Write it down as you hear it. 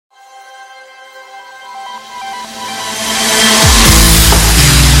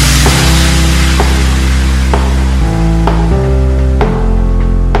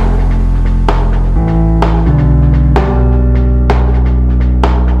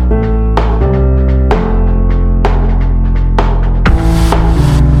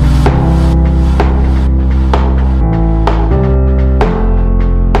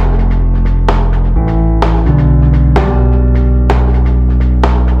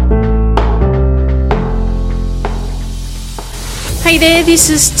there, this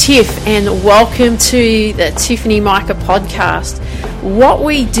is Tiff and welcome to the Tiffany Micah podcast. What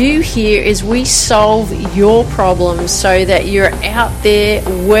we do here is we solve your problems so that you're out there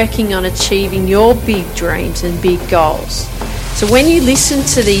working on achieving your big dreams and big goals. So when you listen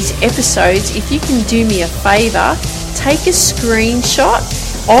to these episodes, if you can do me a favor, take a screenshot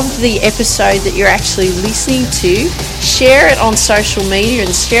of the episode that you're actually listening to, share it on social media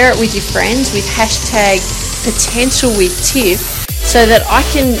and share it with your friends with hashtag #PotentialWithTiff, so that I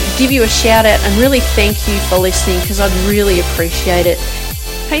can give you a shout out and really thank you for listening, because I'd really appreciate it.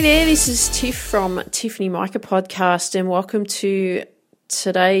 Hey there, this is Tiff from Tiffany Micah Podcast and welcome to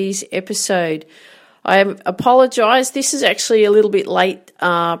today's episode. I apologise, this is actually a little bit late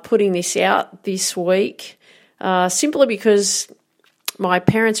putting this out this week, simply because my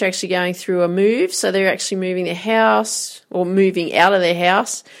parents are actually going through a move, so they're actually moving their house, or moving out of their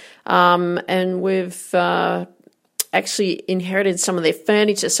house, and we've actually inherited some of their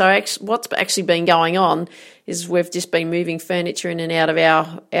furniture. So what's actually been going on is we've just been moving furniture in and out of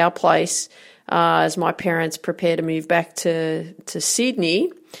our place as my parents prepare to move back to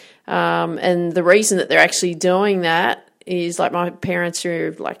Sydney. And the reason that they're actually doing that is, like, my parents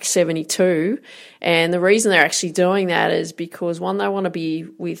are like 72, and the reason they're actually doing that is because, one, they want to be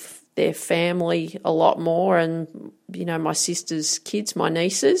with their family a lot more, and my sister's kids, my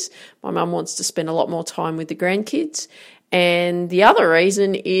nieces, my mum wants to spend a lot more time with the grandkids, and the other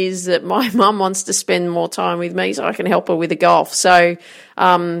reason is that my mum wants to spend more time with me so I can help her with the golf. So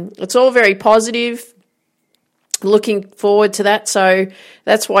it's all very positive. Looking forward to that. So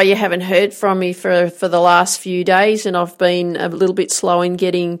that's why you haven't heard from me for the last few days, and I've been a little bit slow in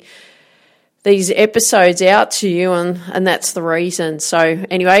getting these episodes out to you, and that's the reason. So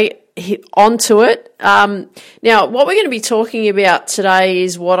anyway, on to it. Now, what we're going to be talking about today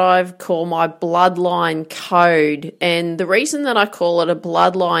is what I've called my bloodline code. And the reason that I call it a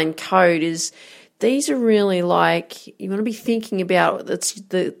bloodline code is these are really like, you want to be thinking about it's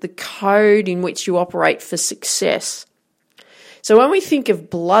the code in which you operate for success. So when we think of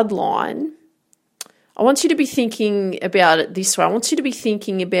bloodline, I want you to be thinking about it this way. I want you to be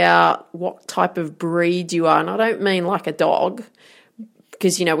thinking about what type of breed you are. And I don't mean like a dog,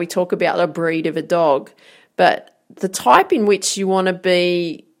 because, we talk about a breed of a dog, but the type in which you want to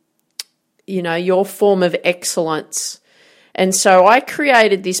be, your form of excellence. And so I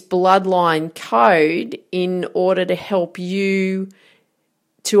created this bloodline code in order to help you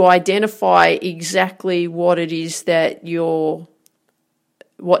to identify exactly what it is that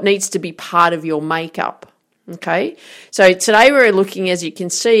what needs to be part of your makeup. Okay, so today we're looking, as you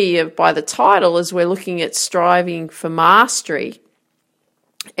can see by the title, as we're looking at striving for mastery.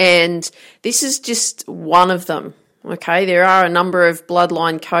 And this is just one of them. Okay, there are a number of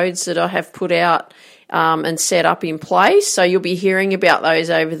bloodline codes that I have put out and set up in place. So you'll be hearing about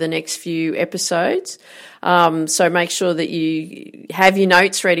those over the next few episodes. So make sure that you have your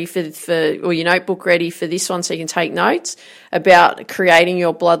notes ready or your notebook ready for this one, so you can take notes about creating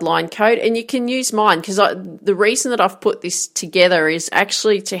your bloodline code. And you can use mine, because the reason that I've put this together is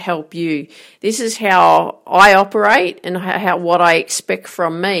actually to help you. This is how I operate and what I expect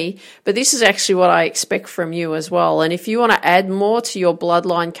from me, but this is actually what I expect from you as well. And if you want to add more to your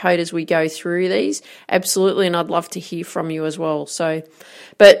bloodline code as we go through these, absolutely, and I'd love to hear from you as well. So,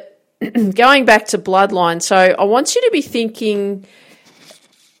 but going back to bloodline, so I want you to be thinking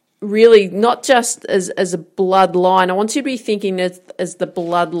really not just as a bloodline. I want you to be thinking as the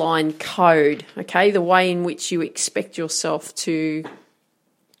bloodline code, okay, the way in which you expect yourself to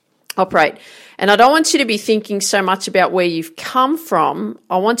operate. And I don't want you to be thinking so much about where you've come from.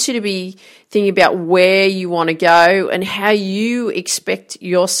 I want you to be thinking about where you want to go and how you expect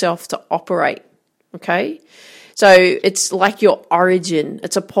yourself to operate, okay? So it's like your origin.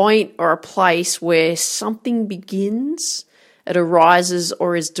 It's a point or a place where something begins, it arises,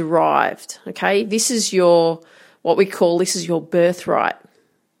 or is derived. Okay, this is your birthright.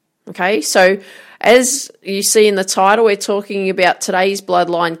 Okay, so as you see in the title, we're talking about today's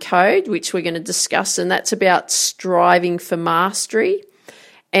bloodline code, which we're going to discuss, and that's about striving for mastery.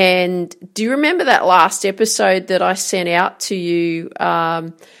 And do you remember that last episode that I sent out to you,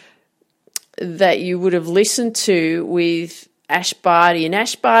 that you would have listened to with Ash Barty? And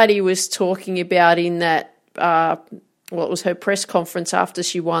Ash Barty was talking about in that, it was her press conference after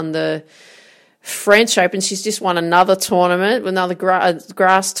she won the French Open. She's just won another tournament, another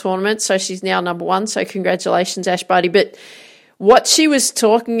grass tournament, so she's now number one. So congratulations, Ash Barty. But what she was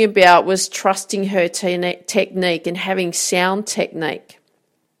talking about was trusting her technique and having sound technique.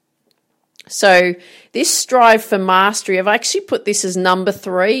 So this strive for mastery, I've actually put this as number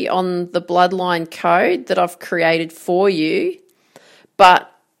 3 on the bloodline code that I've created for you.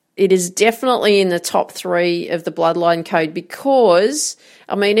 but it is definitely in the top 3 of the Bloodline Code because,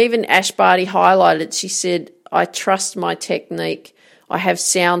 even Ash Barty highlighted it. She said, I trust my technique. I have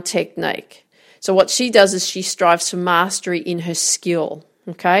sound technique. So what she does is she strives for mastery in her skill,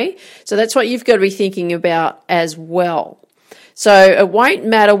 okay? So that's what you've got to be thinking about as well. So it won't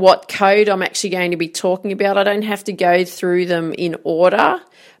matter what code I'm actually going to be talking about. I don't have to go through them in order,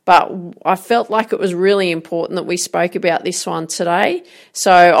 but I felt like it was really important that we spoke about this one today.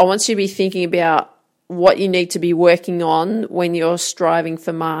 So I want you to be thinking about what you need to be working on when you're striving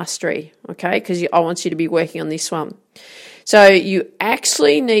for mastery, okay? Because I want you to be working on this one. So you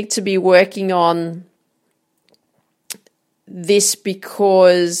actually need to be working on this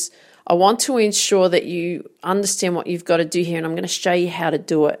because I want to ensure that you understand what you've got to do here, and I'm going to show you how to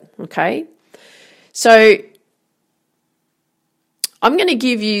do it, okay? So I'm going to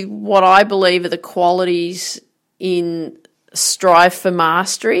give you what I believe are the qualities in strive for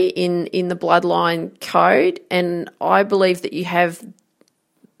mastery in the Bloodline Code, and I believe that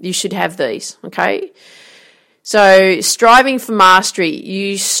you should have these, okay? So striving for mastery,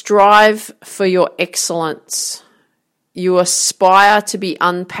 you strive for your excellence. You aspire to be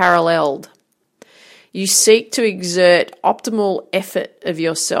unparalleled. You seek to exert optimal effort of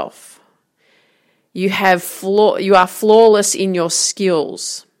yourself. You are flawless in your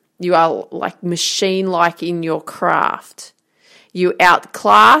skills. You are like machine-like in your craft. You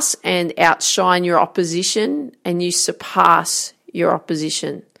outclass and outshine your opposition, and you surpass your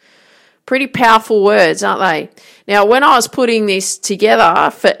opposition. Pretty powerful words, aren't they? Now, when I was putting this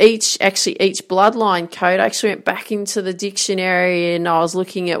together for each Bloodline Code, I actually went back into the dictionary and I was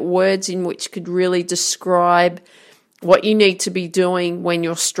looking at words in which could really describe what you need to be doing when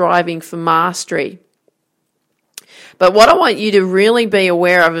you're striving for mastery. But what I want you to really be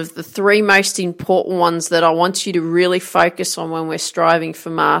aware of is the 3 most important ones that I want you to really focus on when we're striving for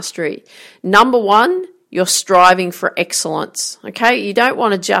mastery. Number 1, you're striving for excellence, okay? You don't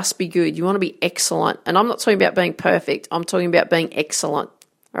want to just be good. You want to be excellent. And I'm not talking about being perfect. I'm talking about being excellent,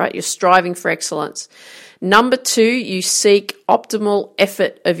 all right? You're striving for excellence. Number 2, you seek optimal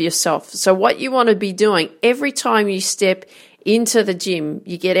effort of yourself. So what you want to be doing every time you step into the gym,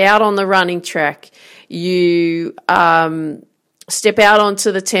 you get out on the running track, you step out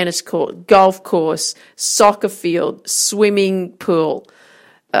onto the tennis court, golf course, soccer field, swimming pool,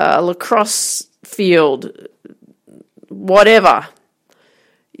 lacrosse field, whatever,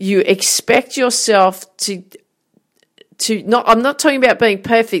 you expect yourself to not, I'm not talking about being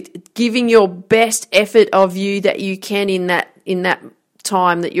perfect, giving your best effort of you that you can in that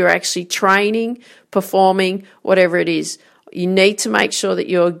time that you're actually training, performing, whatever it is. You need to make sure that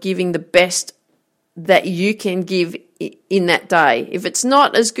you're giving the best that you can give in that day. If it's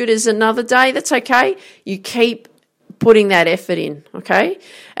not as good as another day, that's okay. You keep putting that effort in, okay?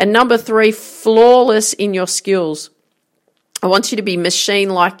 And number 3, flawless in your skills. I want you to be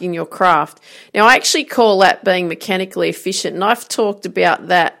machine-like in your craft. Now, I actually call that being mechanically efficient, and I've talked about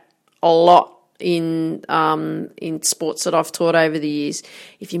that a lot in sports that I've taught over the years.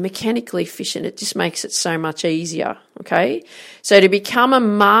 If you're mechanically efficient, it just makes it so much easier, okay? So to become a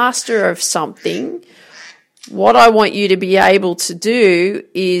master of something, what I want you to be able to do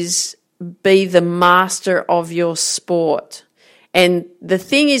is be the master of your sport. And the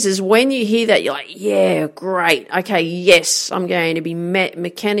thing is when you hear that, you're like, yeah, great. Okay, yes, I'm going to be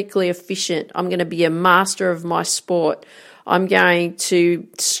mechanically efficient. I'm going to be a master of my sport. I'm going to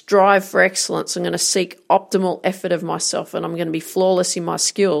strive for excellence. I'm going to seek optimal effort of myself, and I'm going to be flawless in my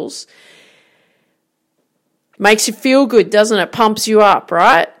skills. Makes you feel good, doesn't it? Pumps you up,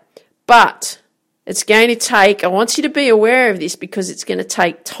 right? But it's going to take, I want you to be aware of this because it's going to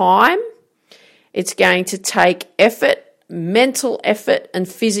take time. It's going to take effort, mental effort, and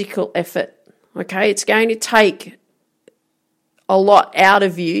physical effort. Okay, it's going to take a lot out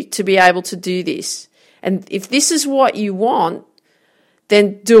of you to be able to do this. And if this is what you want,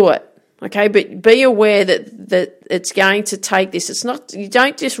 then do it. Okay, but be aware that it's going to take this. It's not, you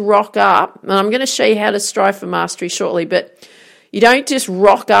don't just rock up, and I'm going to show you how to strive for mastery shortly, but you don't just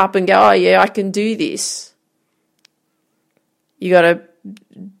rock up and go, oh yeah, I can do this. You got to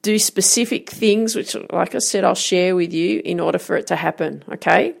do specific things, which, like I said, I'll share with you in order for it to happen,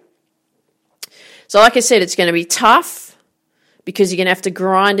 okay? So like I said, it's going to be tough because you're going to have to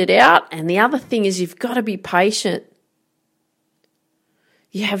grind it out. And the other thing is you've got to be patient.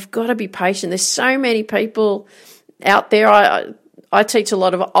 You have got to be patient. There's so many people out there. I teach a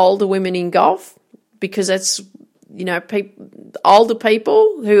lot of older women in golf because that's, older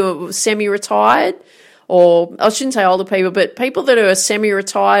people who are semi-retired, or I shouldn't say older people, but people that are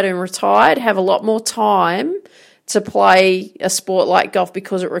semi-retired and retired have a lot more time to play a sport like golf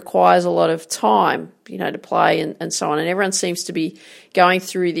because it requires a lot of time, to play and so on. And everyone seems to be going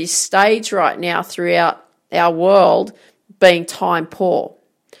through this stage right now throughout our world being time poor.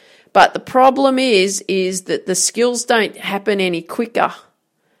 But the problem is that the skills don't happen any quicker.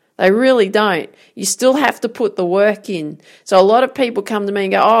 They really don't. You still have to put the work in. So a lot of people come to me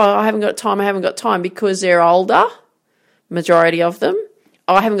and go, I haven't got time because they're older, majority of them.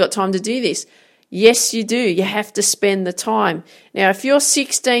 I haven't got time to do this. Yes, you do. You have to spend the time. Now, if you're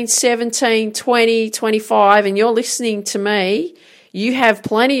 16, 17, 20, 25 and you're listening to me, you have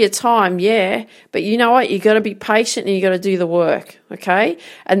plenty of time, yeah, but you know what? You got to be patient and you got to do the work, okay?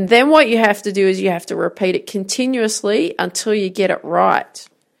 And then what you have to do is you have to repeat it continuously until you get it right.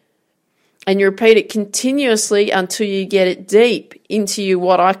 And you repeat it continuously until you get it deep into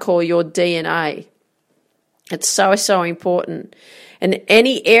what I call your DNA. It's so, so important. And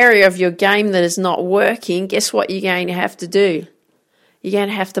any area of your game that is not working, guess what you're going to have to do? You're going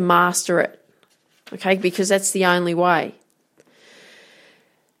to have to master it, okay? Because that's the only way.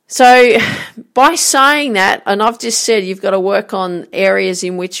 So by saying that, and I've just said you've got to work on areas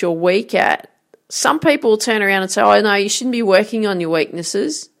in which you're weak at, some people will turn around and say, no, you shouldn't be working on your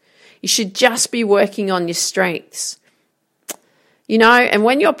weaknesses. You should just be working on your strengths. And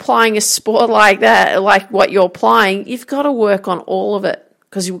when you're playing a sport like that, like what you're playing, you've got to work on all of it.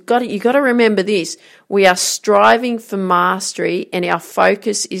 Because you've got to remember this. We are striving for mastery and our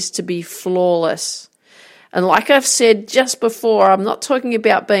focus is to be flawless. And like I've said just before, I'm not talking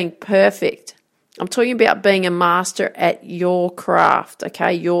about being perfect. I'm talking about being a master at your craft,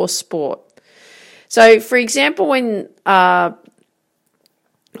 okay, your sport. So, for example, when I've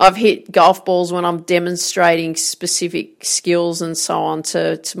hit golf balls when I'm demonstrating specific skills and so on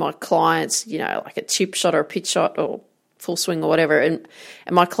to my clients, like a chip shot or a pitch shot or full swing or whatever, and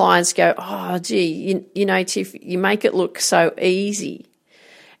my clients go, gee, Tiff, you make it look so easy.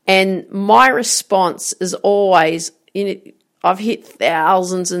 And my response is always, I've hit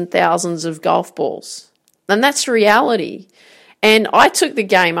thousands and thousands of golf balls. And that's reality. And I took the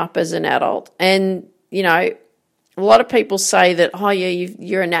game up as an adult. And, a lot of people say that,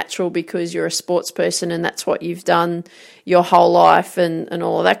 you're a natural because you're a sports person and that's what you've done your whole life and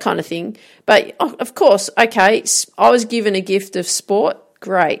all of that kind of thing. But, of course, okay, I was given a gift of sport.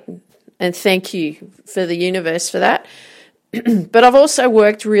 Great. And thank you for the universe for that. But I've also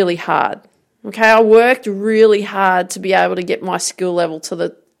worked really hard. Okay, I worked really hard to be able to get my skill level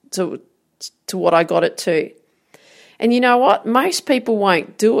to what I got it to. And you know what? Most people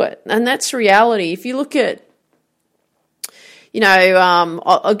won't do it, and that's reality. If you look at,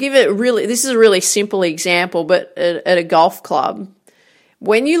 I'll give it this is a really simple example, but at a golf club,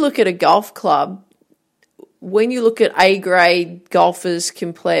 when you look at a golf club, when you look at A-grade golfers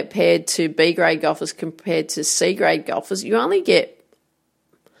compared to B-grade golfers compared to C-grade golfers, you only get,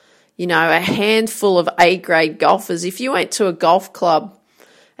 a handful of A-grade golfers. If you went to a golf club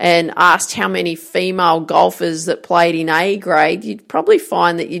and asked how many female golfers that played in A-grade, you'd probably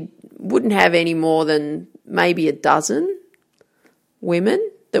find that you wouldn't have any more than maybe a dozen women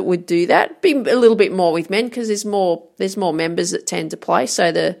that would do that. Be a little bit more with men because there's more members that tend to play,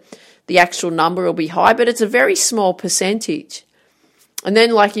 so the actual number will be high, but it's a very small percentage. And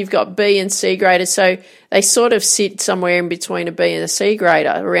then you've got B and C graders, so they sort of sit somewhere in between a B and a C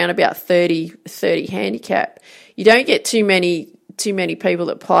grader, around about 30 handicap. You don't get too many people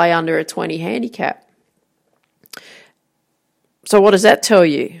that play under a 20 handicap. So what does that tell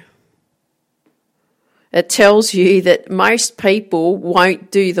you? It tells you that most people won't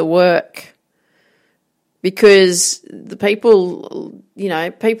do the work. Because the people,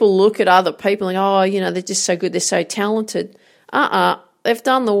 people look at other people and they're just so good, they're so talented. They've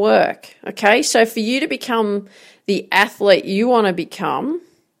done the work, okay? So for you to become the athlete you want to become,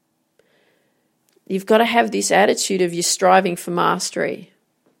 you've got to have this attitude of you're striving for mastery.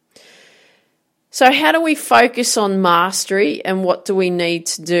 So how do we focus on mastery and what do we need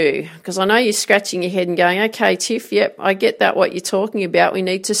to do? Because I know you're scratching your head and going, okay, Tiff, yep, I get that, what you're talking about. We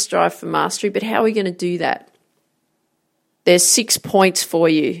need to strive for mastery, but how are we going to do that? There's 6 points for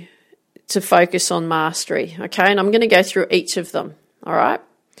you to focus on mastery, okay? And I'm going to go through each of them, all right?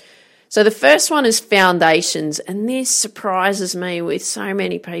 So the first one is foundations, and this surprises me with so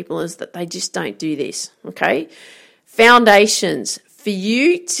many people is that they just don't do this, okay? Foundations. For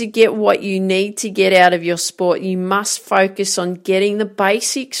you to get what you need to get out of your sport, you must focus on getting the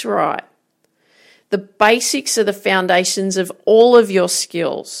basics right. The basics are the foundations of all of your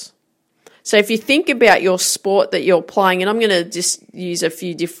skills. So if you think about your sport that you're playing, and I'm going to just use a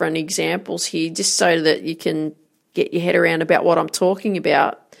few different examples here just so that you can get your head around about what I'm talking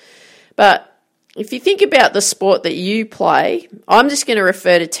about. But if you think about the sport that you play, I'm just going to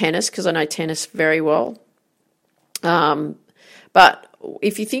refer to tennis because I know tennis very well. But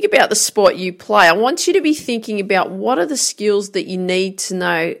if you think about the sport you play, I want you to be thinking about what are the skills that you need to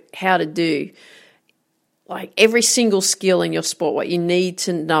know how to do. Like every single skill in your sport, what you need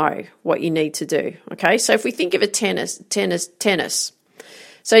to know, what you need to do. Okay, so if we think of a tennis.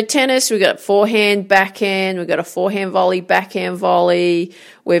 So tennis, we've got forehand, backhand, we've got a forehand volley, backhand volley,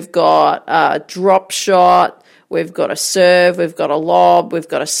 we've got a drop shot, we've got a serve, we've got a lob, we've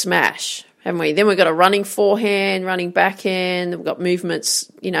got a smash, haven't we? Then we've got a running forehand, running backhand, we've got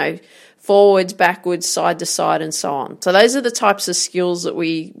movements, forwards, backwards, side to side, and so on. So those are the types of skills that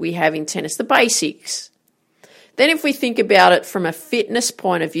we have in tennis, the basics. Then if we think about it from a fitness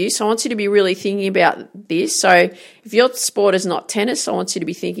point of view, so I want you to be really thinking about this. So if your sport is not tennis, I want you to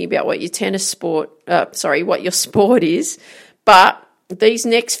be thinking about what your what your sport is. But these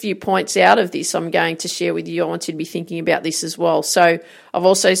next few points out of this I'm going to share with you, I want you to be thinking about this as well. So I've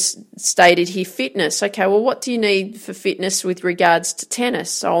also stated here fitness. Okay, well, what do you need for fitness with regards to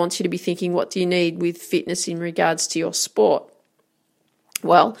tennis? So I want you to be thinking, what do you need with fitness in regards to your sport?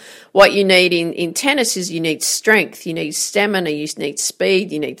 Well, what you need in tennis is you need strength, you need stamina, you need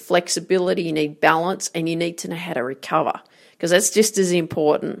speed, you need flexibility, you need balance, and you need to know how to recover because that's just as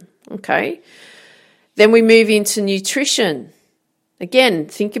important, okay? Then we move into nutrition. Again,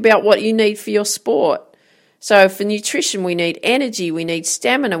 think about what you need for your sport. So for nutrition, we need energy, we need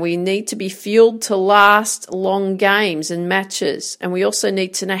stamina, we need to be fueled to last long games and matches, and we also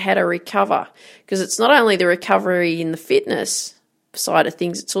need to know how to recover because it's not only the recovery in the fitness side of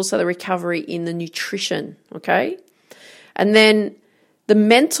things, it's also the recovery in the nutrition, okay? And then the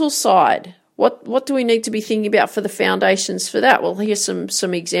mental side, what do we need to be thinking about for the foundations for that? Well, here's some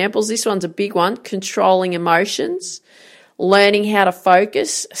examples. This one's a big one, controlling emotions, learning how to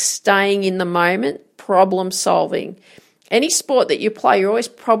focus, staying in the moment, problem solving. Any sport that you play, you're always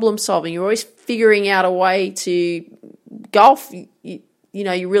problem solving, you're always figuring out a way to golf.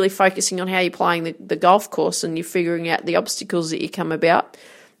 You're really focusing on how you're playing the golf course and you're figuring out the obstacles that you come about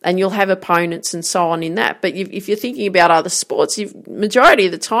and you'll have opponents and so on in that. But if you're thinking about other sports, majority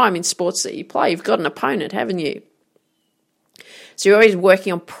of the time in sports that you play, you've got an opponent, haven't you? So you're always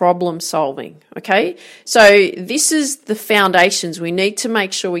working on problem solving, okay? So this is the foundations. We need to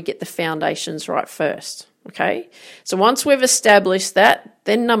make sure we get the foundations right first, okay? So once we've established that,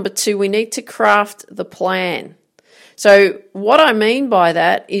 then number 2, we need to craft the plan. So what I mean by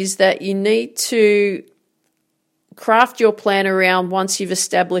that is that you need to craft your plan around once you've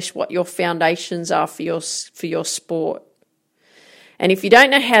established what your foundations are for your sport. And if you don't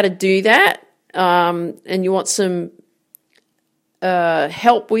know how to do that, and you want some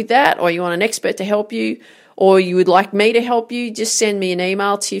help with that, or you want an expert to help you, or you would like me to help you, just send me an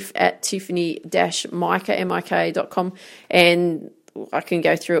email, tiff@tiffany-mika.com, and I can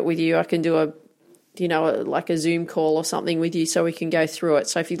go through it with you. I can do like a Zoom call or something with you so we can go through it.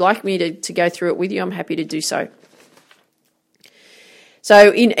 So if you'd like me to go through it with you, I'm happy to do so.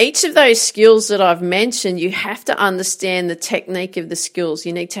 So in each of those skills that I've mentioned, you have to understand the technique of the skills.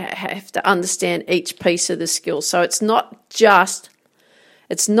 You need to have to understand each piece of the skill. So it's not just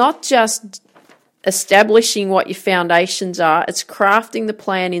establishing what your foundations are. It's crafting the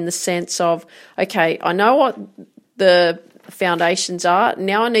plan in the sense of, okay, I know what the foundations are.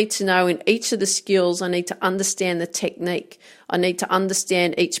 Now I need to know in each of the skills, I need to understand the technique. I need to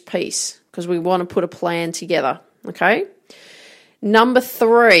understand each piece because we want to put a plan together, okay? Number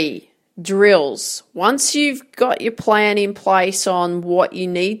 3, drills. Once you've got your plan in place on what you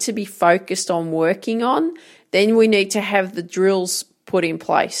need to be focused on working on, then we need to have the drills put in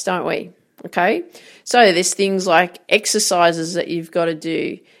place, don't we? Okay? So there's things like exercises that you've got to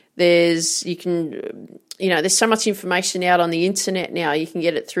do. There's so much information out on the internet now. You can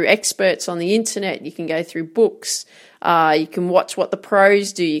get it through experts on the internet. You can go through books. You can watch what the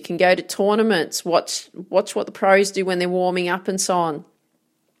pros do. You can go to tournaments, watch what the pros do when they're warming up and so on,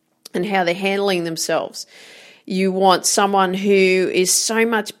 and how they're handling themselves. You want someone who is so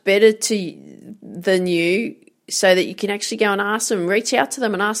much better than you so that you can actually go and ask them, reach out to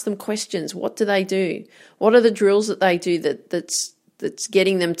them and ask them questions. What do they do? What are the drills that they do that's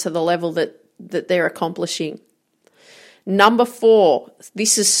getting them to the level that they're accomplishing? Number 4,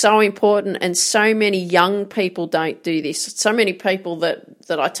 this is so important, and so many young people don't do this. So many people that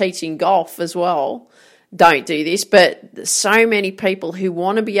I teach in golf as well don't do this, but so many people who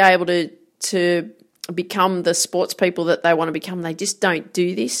want to be able to become the sports people that they want to become, they just don't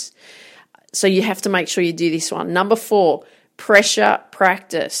do this. So you have to make sure you do this one. Number 4, pressure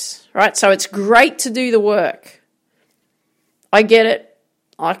practice, right? So it's great to do the work. I get it.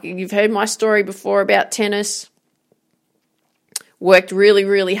 like you've heard my story before about tennis. Worked really,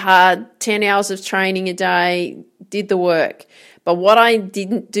 really hard, 10 hours of training a day, did the work. But what I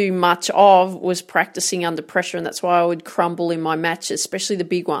didn't do much of was practicing under pressure, and that's why I would crumble in my matches, especially the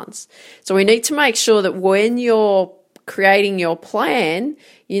big ones. So we need to make sure that when you're creating your plan,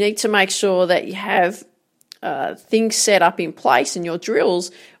 you need to make sure that you have things set up in place in your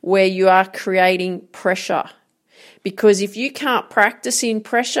drills where you are creating pressure. Because if you can't practice in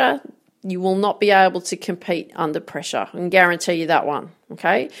pressure, you will not be able to compete under pressure. I can guarantee you that one,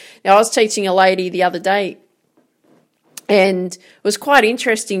 okay? Now, I was teaching a lady the other day, and it was quite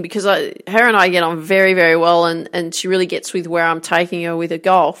interesting because her and I get on very, very well, and she really gets with where I'm taking her with her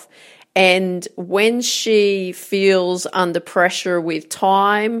golf. And when she feels under pressure with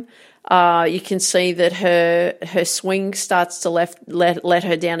time, you can see that her swing starts to let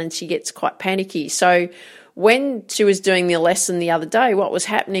her down, and she gets quite panicky. So when she was doing the lesson the other day, what was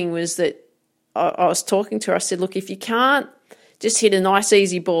happening was that I was talking to her. I said, look, if you can't just hit a nice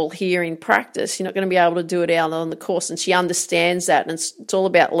easy ball here in practice, you're not going to be able to do it out on the course. And she understands that, and it's all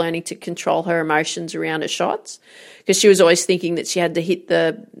about learning to control her emotions around her shots, because she was always thinking that she had to hit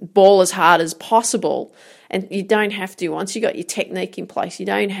the ball as hard as possible. And you don't have to. Once you got your technique in place, you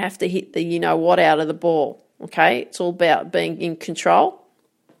don't have to hit the you-know-what out of the ball, okay? It's all about being in control.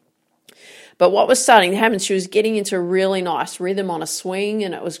 But what was starting to happen, she was getting into a really nice rhythm on a swing,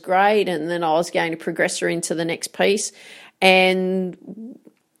 and it was great. And then I was going to progress her into the next piece. And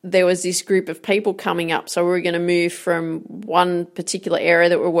there was this group of people coming up. So we were going to move from one particular area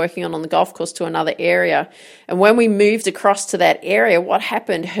that we're working on the golf course to another area. And when we moved across to that area, what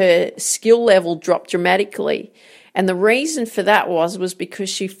happened? Her skill level dropped dramatically. And the reason for that was because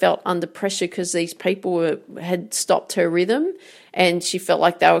she felt under pressure, because these people had stopped her rhythm, and she felt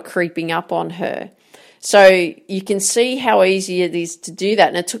like they were creeping up on her. So you can see how easy it is to do that.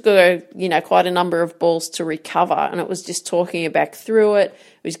 And it took her, quite a number of balls to recover. And it was just talking her back through it.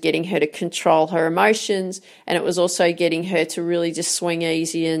 It was getting her to control her emotions. And it was also getting her to really just swing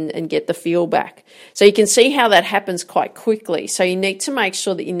easy and get the feel back. So you can see how that happens quite quickly. So you need to make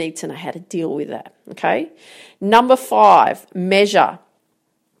sure that you need to know how to deal with that. Okay. Number 5, measure.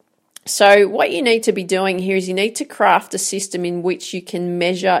 So what you need to be doing here is you need to craft a system in which you can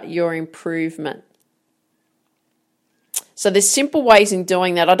measure your improvement. So there's simple ways in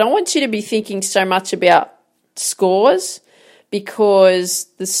doing that. I don't want you to be thinking so much about scores, because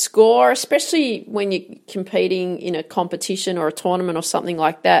the score, especially when you're competing in a competition or a tournament or something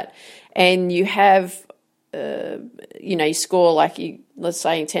like that, and you have, you score like let's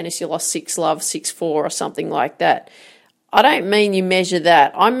say in tennis you lost 6-love, 6-4 or something like that. I don't mean you measure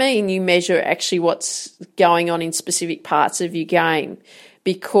that. I mean you measure actually what's going on in specific parts of your game,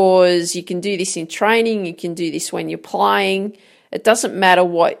 because you can do this in training, you can do this when you're playing. It doesn't matter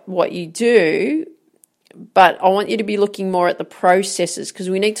what you do, but I want you to be looking more at the processes, because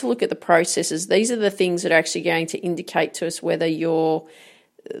we need to look at the processes. These are the things that are actually going to indicate to us whether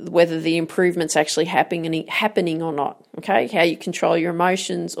the improvement's actually happening or not, okay? How you control your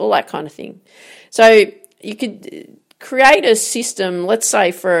emotions, all that kind of thing. So you could create a system, let's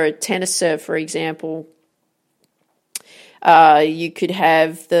say for a tennis serve, for example. You could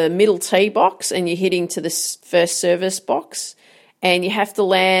have the middle tee box, and you're hitting to the first service box, and you have to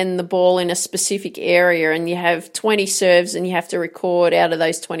land the ball in a specific area, and you have 20 serves, and you have to record out of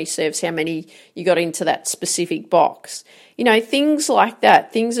those 20 serves how many you got into that specific box. Things like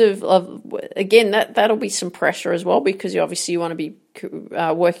that. Things of again, that'll be some pressure as well, because you obviously want to be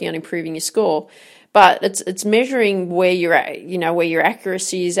working on improving your score. But it's measuring where you're at, where your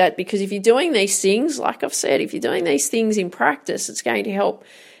accuracy is at, because if you're doing these things, like I've said, if you're doing these things in practice, it's going to help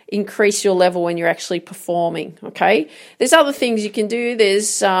increase your level when you're actually performing, okay? There's other things you can do.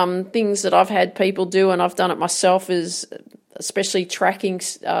 There's things that I've had people do, and I've done it myself, is especially tracking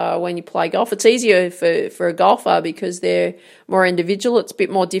when you play golf. It's easier for a golfer because they're more individual. It's a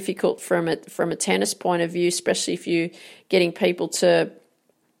bit more difficult from a tennis point of view, especially if you're getting people to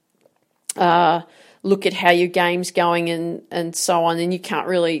look at how your game's going and so on, and you can't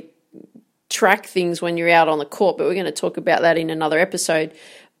really track things when you're out on the court, but we're going to talk about that in another episode,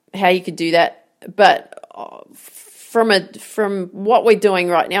 how you could do that. But from what we're doing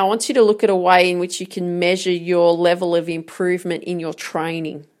right now, I want you to look at a way in which you can measure your level of improvement in your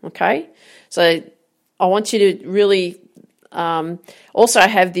training, okay? So I want you to really also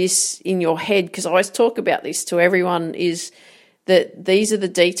have this in your head, because I always talk about this to everyone, is that these are the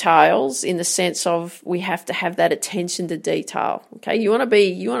details, in the sense of we have to have that attention to detail. Okay, you want to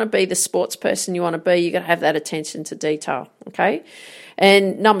be the sports person you want to be. You got to have that attention to detail. Okay,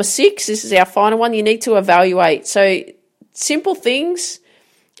 and number 6, this is our final one. You need to evaluate. So simple things.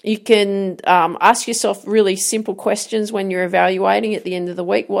 You can ask yourself really simple questions when you're evaluating at the end of the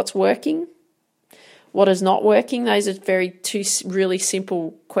week. What's working? What is not working? Those are two really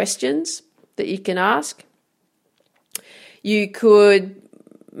simple questions that you can ask. You could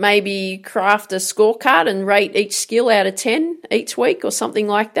maybe craft a scorecard and rate each skill out of 10 each week or something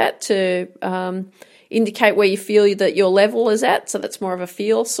like that to indicate where you feel that your level is at. So that's more of a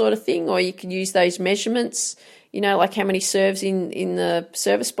feel sort of thing. Or you could use those measurements, like how many serves in the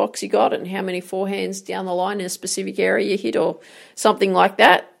service box you got and how many forehands down the line in a specific area you hit or something like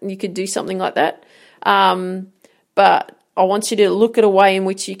that. You could do something like that. But I want you to look at a way in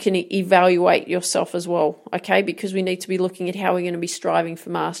which you can evaluate yourself as well, okay? Because we need to be looking at how we're going to be striving for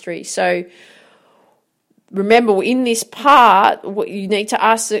mastery. So remember, in this part, you need to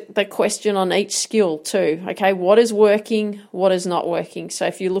ask the question on each skill too, okay? What is working? What is not working? So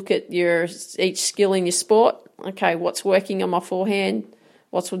if you look at each skill in your sport, okay, what's working on my forehand?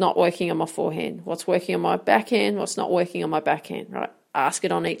 What's not working on my forehand? What's working on my backhand? What's not working on my backhand, right? Ask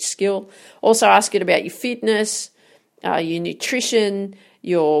it on each skill. Also ask it about your fitness, your nutrition,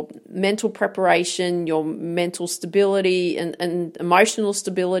 your mental preparation, your mental stability and emotional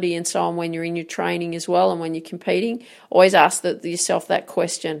stability and so on when you're in your training as well and when you're competing. Always ask yourself that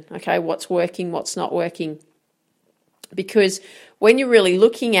question, okay, what's working, what's not working? Because when you're really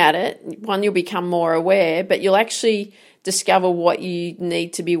looking at it, one, you'll become more aware, but you'll actually discover what you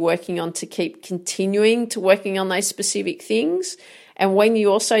need to be working on to keep continuing to working on those specific things. And when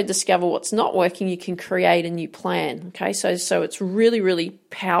you also discover what's not working, you can create a new plan. Okay, so it's really, really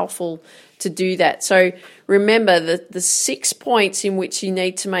powerful to do that. So remember the 6 points in which you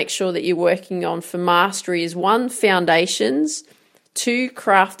need to make sure that you're working on for mastery is 1, foundations, 2,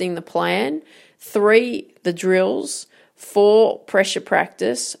 crafting the plan, 3, the drills, 4, pressure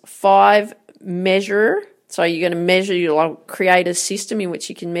practice, 5, measure. So you're going to measure, you'll create a system in which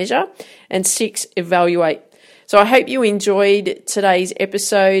you can measure, and 6, evaluate. So I hope you enjoyed today's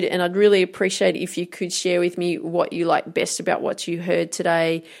episode, and I'd really appreciate it if you could share with me what you like best about what you heard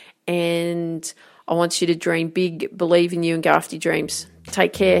today. And I want you to dream big, believe in you, and go after your dreams.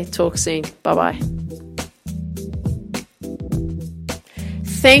 Take care. Talk soon. Bye-bye.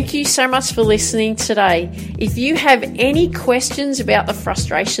 Thank you so much for listening today. If you have any questions about the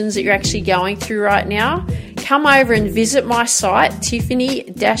frustrations that you're actually going through right now, come over and visit my site,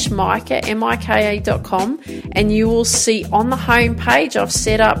 tiffany-mika.com, and you will see on the home page I've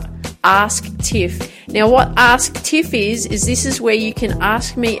set up Ask Tiff. Now what Ask Tiff is this is where you can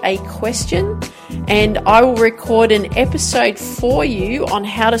ask me a question and I will record an episode for you on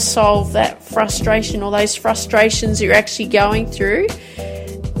how to solve that frustration or those frustrations you're actually going through,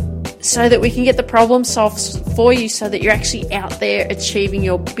 so that we can get the problem solved for you so that you're actually out there achieving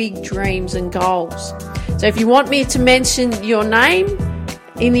your big dreams and goals. So if you want me to mention your name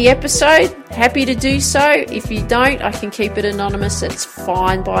in the episode, happy to do so. If you don't, I can keep it anonymous. It's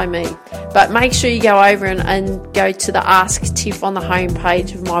fine by me. But make sure you go over and go to the Ask Tiff on the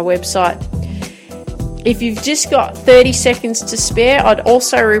homepage of my website. If you've just got 30 seconds to spare, I'd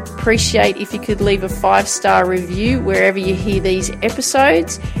also appreciate if you could leave a 5-star review wherever you hear these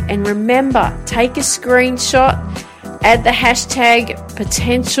episodes. And remember, take a screenshot, add the hashtag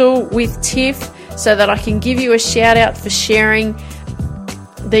 #PotentialWithTiff so that I can give you a shout out for sharing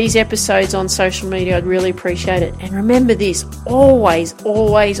these episodes on social media. I'd really appreciate it. And remember this, always,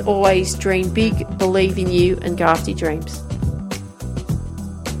 always, always dream big, believe in you, and go after your dreams.